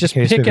 whatever. just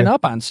the case may picking be.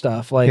 up on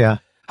stuff like Yeah.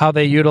 how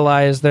they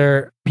utilize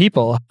their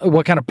people,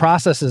 what kind of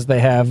processes they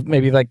have,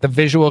 maybe like the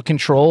visual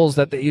controls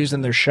that they use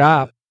in their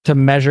shop to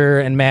measure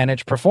and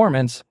manage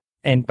performance.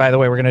 And by the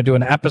way, we're going to do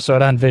an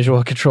episode on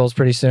visual controls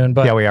pretty soon.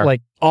 But Yeah, we are.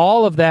 like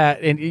all of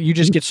that, and you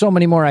just get so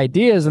many more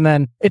ideas. And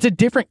then it's a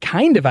different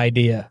kind of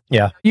idea.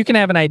 Yeah. You can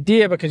have an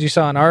idea because you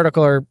saw an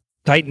article or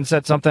Titan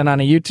said something on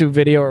a YouTube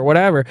video or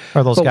whatever.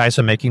 Or those But- guys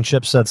who Making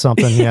Chips said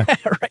something. Yeah.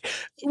 Right.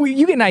 Well,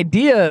 you get an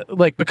idea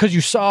like because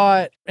you saw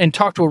it and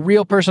talked to a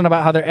real person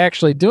about how they're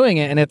actually doing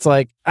it. And it's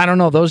like, I don't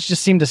know, those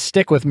just seem to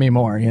stick with me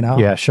more, you know?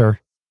 Yeah, sure.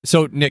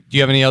 So, Nick, do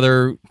you have any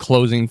other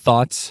closing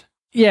thoughts?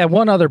 Yeah,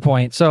 one other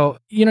point. So,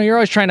 you know, you're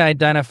always trying to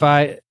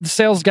identify the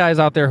sales guys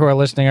out there who are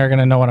listening are going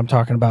to know what I'm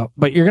talking about,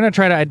 but you're going to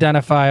try to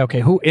identify, okay,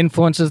 who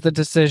influences the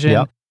decision,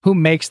 Yep. who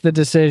makes the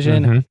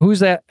decision, Mhm.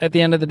 who's at the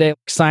end of the day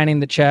signing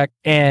the check,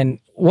 and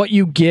what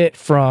you get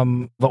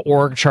from the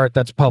org chart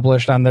that's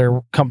published on their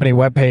company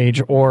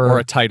webpage Or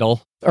a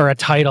title? or a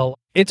title.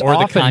 It's or the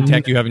often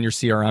contact you have in your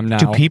CRM now.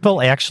 Do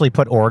people actually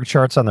put org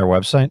charts on their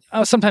website?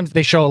 sometimes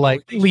they show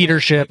like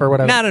leadership or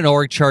whatever. Not an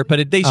org chart,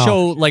 but they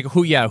show like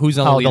who's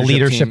on the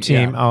leadership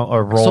team Yeah.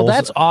 or roles. So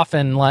that's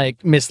often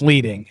like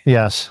misleading.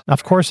 Yes,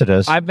 of course it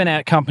is. I've been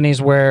at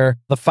companies where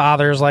the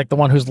father's like the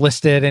one who's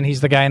listed and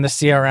he's the guy in the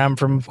CRM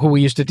from who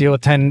we used to deal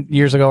with 10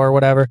 years ago or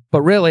whatever.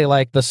 But really,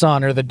 like the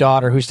son or the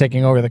daughter who's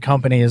taking over the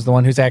company is the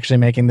one who's actually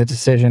making the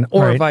decision,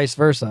 or Right. vice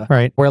versa.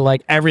 Right. Where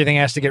like everything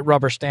has to get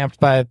rubber stamped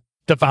by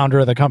the founder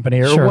of the company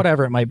or Sure.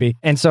 whatever it might be.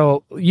 And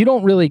so you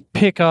don't really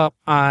pick up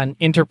on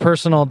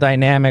interpersonal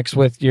dynamics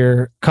with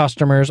your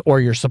customers or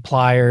your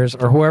suppliers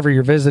or whoever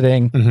you're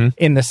visiting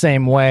in the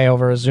same way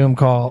over a Zoom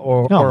call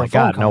or Oh or my a phone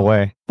God, call. no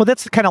way. Well,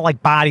 that's kind of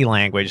like body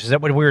language. Is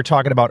that what we were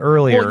talking about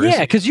earlier? Well, yeah,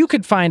 because you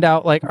could find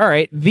out, like, all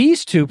right,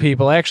 these two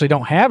people actually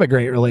don't have a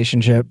great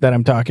relationship that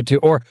I'm talking to,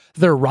 or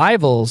they're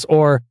rivals,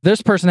 or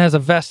this person has a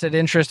vested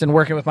interest in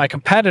working with my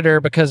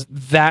competitor because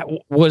that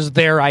was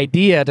their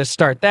idea to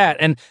start that.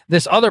 And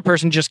this other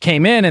person just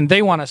came in and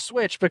they want to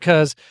switch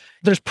because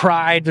there's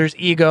pride, there's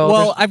ego.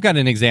 Well, I've got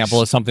an example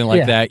of something like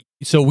Yeah. that.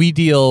 So we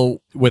deal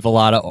with a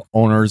lot of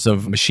owners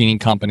of machining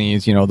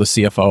companies, the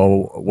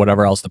CFO,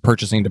 whatever else, the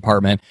purchasing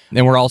department.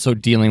 And we're also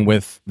dealing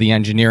with the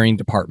engineering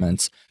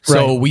departments.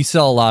 So Right. we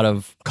sell a lot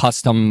of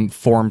custom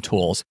form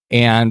tools.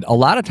 And a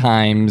lot of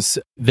times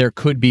there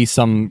could be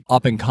some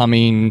up and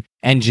coming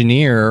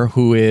engineer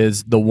who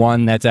is the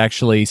one that's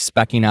actually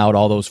speccing out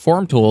all those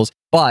form tools.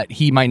 But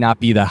he might not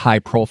be the high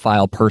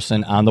profile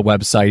person on the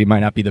website. He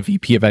might not be the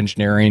VP of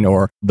engineering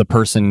or the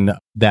person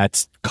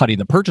that's cutting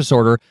the purchase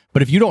order.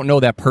 But if you don't know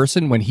that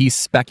person when he's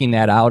speccing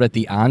that out at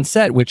the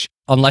onset, which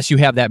unless you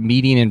have that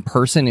meeting in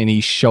person and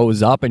he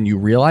shows up and you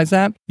realize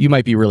that, you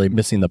might be really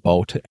missing the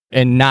boat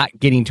and not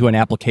getting to an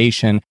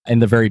application in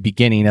the very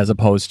beginning as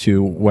opposed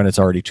to when it's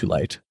already too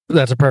late.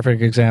 That's a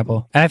perfect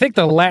example. And I think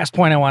the last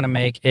point I want to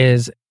make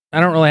is I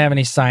don't really have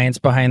any science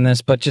behind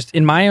this, but just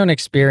in my own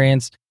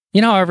experience,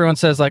 you know how everyone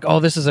says like,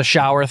 oh, this is a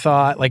shower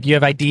thought, like you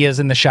have ideas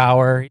in the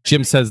shower.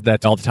 Jim says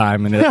that all the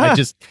time, and it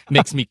just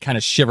makes me kind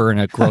of shiver in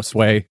a gross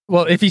way.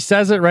 Well, if he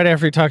says it right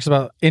after he talks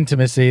about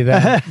intimacy,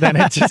 then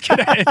it just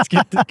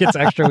gets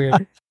extra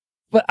weird.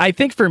 But I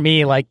think for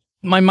me, like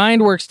my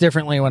mind works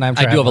differently when I'm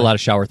traveling. I do have a lot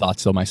of shower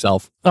thoughts though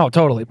myself. Oh,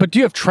 totally. But do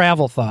you have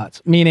travel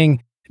thoughts?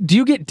 Meaning, do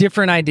you get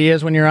different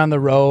ideas when you're on the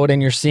road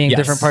and you're seeing Yes,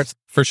 different parts?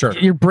 for sure.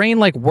 Your brain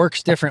like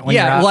works different when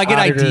you're Yeah, out, well, I get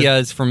out of your-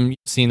 ideas from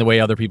seeing the way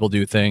other people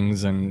do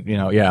things, and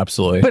yeah,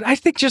 absolutely. But I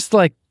think just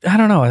like, I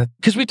don't know,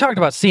 because we talked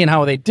about seeing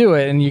how they do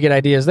it and you get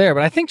ideas there.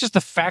 But I think just the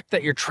fact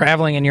that you're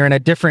traveling and you're in a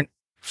different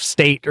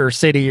state or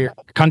city or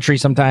country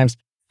sometimes,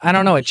 I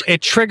don't know,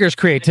 it triggers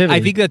creativity.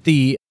 I think that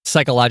the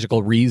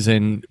psychological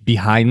reason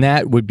behind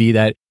that would be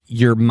that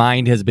your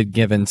mind has been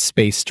given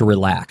space to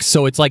relax.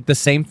 So it's like the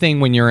same thing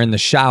when you're in the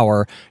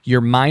shower.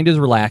 Your mind is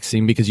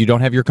relaxing because you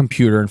don't have your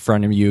computer in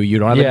front of you. You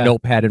don't have a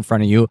notepad in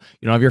front of you.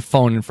 You don't have your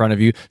phone in front of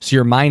you. So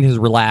your mind is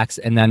relaxed,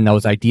 and then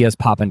those ideas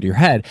pop into your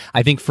head.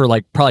 I think for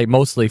like probably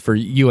mostly for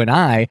you and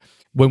I,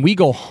 when we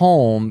go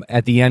home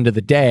at the end of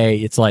the day,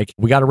 it's like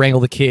we got to wrangle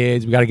the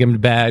kids, we got to get them to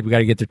bed, we got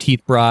to get their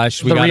teeth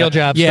brushed. The real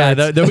job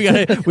starts.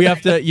 We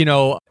have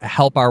to,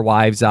 help our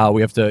wives out.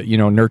 We have to,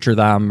 nurture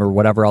them or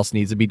whatever else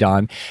needs to be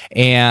done.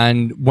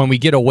 And when we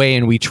get away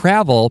and we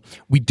travel,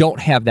 we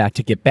don't have that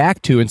to get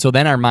back to. And so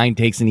then our mind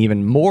takes an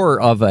even more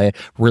of a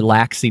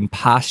relaxing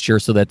posture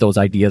so that those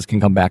ideas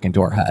can come back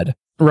into our head.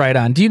 Right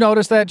on. Do you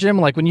notice that, Jim?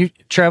 Like when you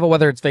travel,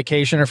 whether it's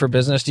vacation or for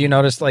business, do you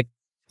notice like,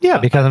 yeah,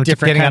 because I'm just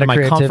different getting out kind of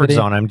of my comfort creativity?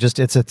 zone. I'm just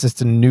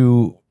it's a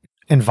new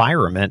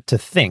environment to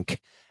think,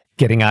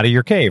 getting out of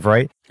your cave,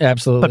 right?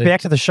 absolutely. But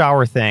back to the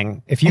shower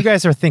thing. If you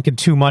guys are thinking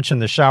too much in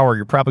the shower,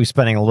 you're probably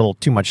spending a little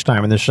too much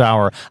time in the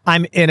shower.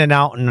 I'm in and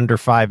out in under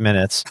 5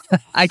 minutes.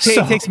 It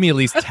takes me at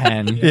least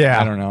 10. Yeah.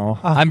 I don't know.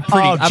 I'm a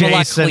lot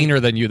Jason. cleaner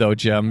than you though,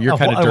 Jim. You're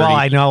kind of dirty. Well,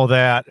 I know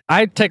that.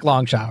 I take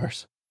long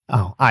showers.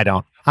 Oh, I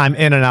don't. I'm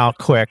in and out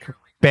quick.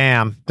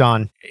 Bam,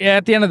 done. Yeah,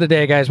 at the end of the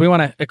day, guys, we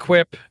want to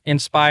equip,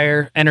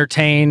 inspire,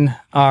 entertain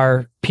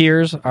our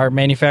peers, our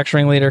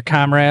manufacturing leader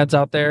comrades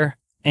out there.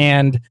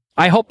 And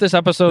I hope this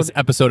episode, This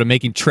episode of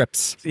Making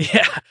Trips.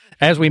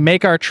 as we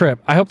make our trip,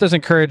 I hope this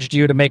encouraged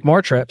you to make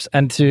more trips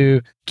and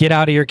to get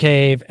out of your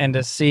cave and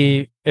to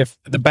see if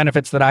the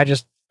benefits that I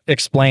just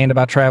explained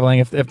about traveling,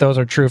 if those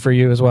are true for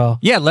you as well.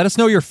 Yeah, let us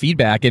know your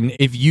feedback. And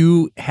if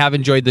you have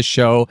enjoyed the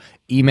show,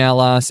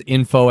 email us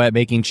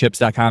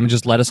info@makingchips.com and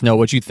just let us know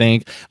what you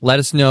think. Let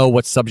us know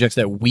what subjects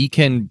that we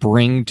can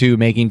bring to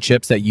Making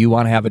Chips that you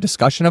want to have a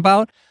discussion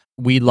about.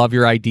 We love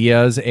your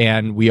ideas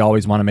and we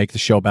always want to make the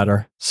show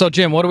better. So,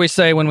 Jim, what do we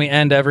say when we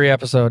end every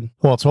episode?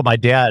 Well, it's what my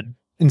dad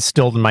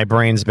instilled in my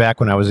brains back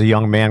when I was a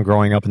young man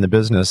growing up in the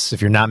business.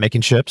 If you're not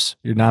making chips,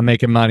 You're not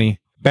making money.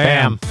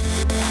 bam.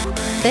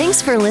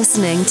 Thanks for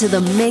listening to the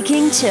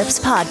Making Chips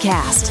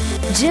podcast.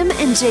 Jim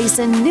and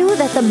Jason knew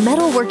that the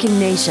metalworking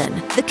nation,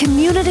 the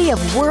community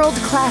of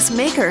world-class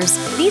makers,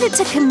 needed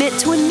to commit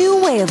to a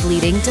new way of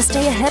leading to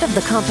stay ahead of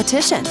the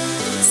competition.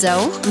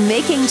 So,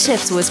 Making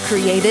Chips was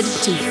created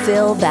to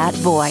fill that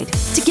void,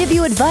 to give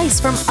you advice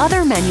from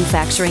other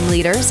manufacturing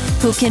leaders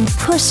who can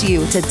push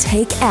you to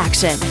take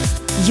action.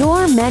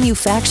 Your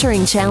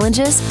manufacturing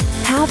challenges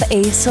have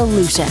a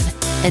solution,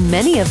 and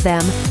many of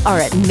them are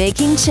at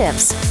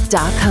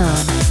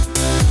MakingTrips.com.